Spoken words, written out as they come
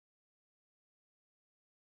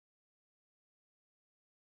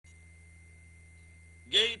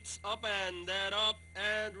Gates open, then up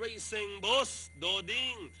and racing. Boss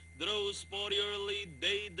Doding draws for your lead.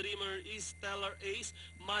 Daydreamer is Stellar Ace.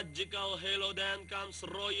 Magical Halo, then comes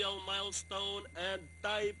Royal Milestone, and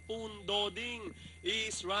Typhoon Doding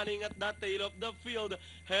is running at the tail of the field,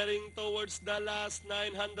 heading towards the last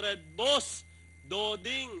 900. Boss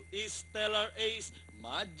Doding is Stellar Ace.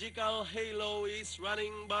 Magical Halo is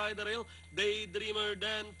running by the rail. Daydreamer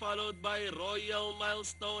then followed by Royal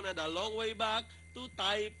Milestone, and a long way back to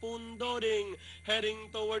Typhoon Doding,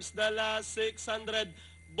 heading towards the last 600.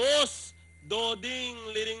 Boss Doding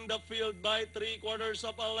leading the field by 3/4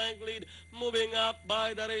 of a length lead. Moving up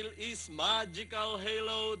by the rail is Magical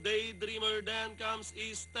Halo. Daydreamer, then comes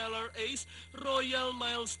Stellar Ace. Royal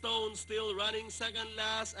Milestone still running second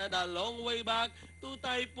last, and a long way back to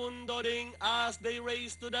Typhoon Doding as they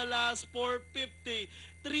race to the last 450.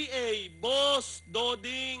 3A, Boss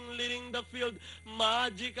Doding leading the field.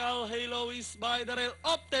 Magical Halo is by the rail,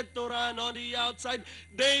 opted to run on the outside.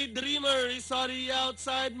 Daydreamer is on the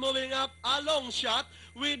outside, moving up a long shot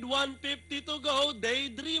with 150 to go.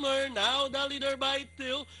 Daydreamer now the leader by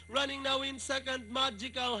 2, running now in second.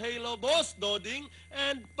 Magical Halo, Boss Doding,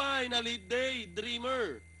 and finally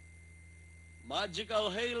Daydreamer.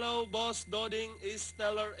 Magical Halo, Boss Doding,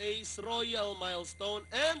 Stellar Ace, Royal Milestone,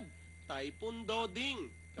 and Typhoon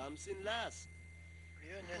Doding comes in last.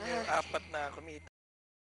 Yun yung apat na kumita.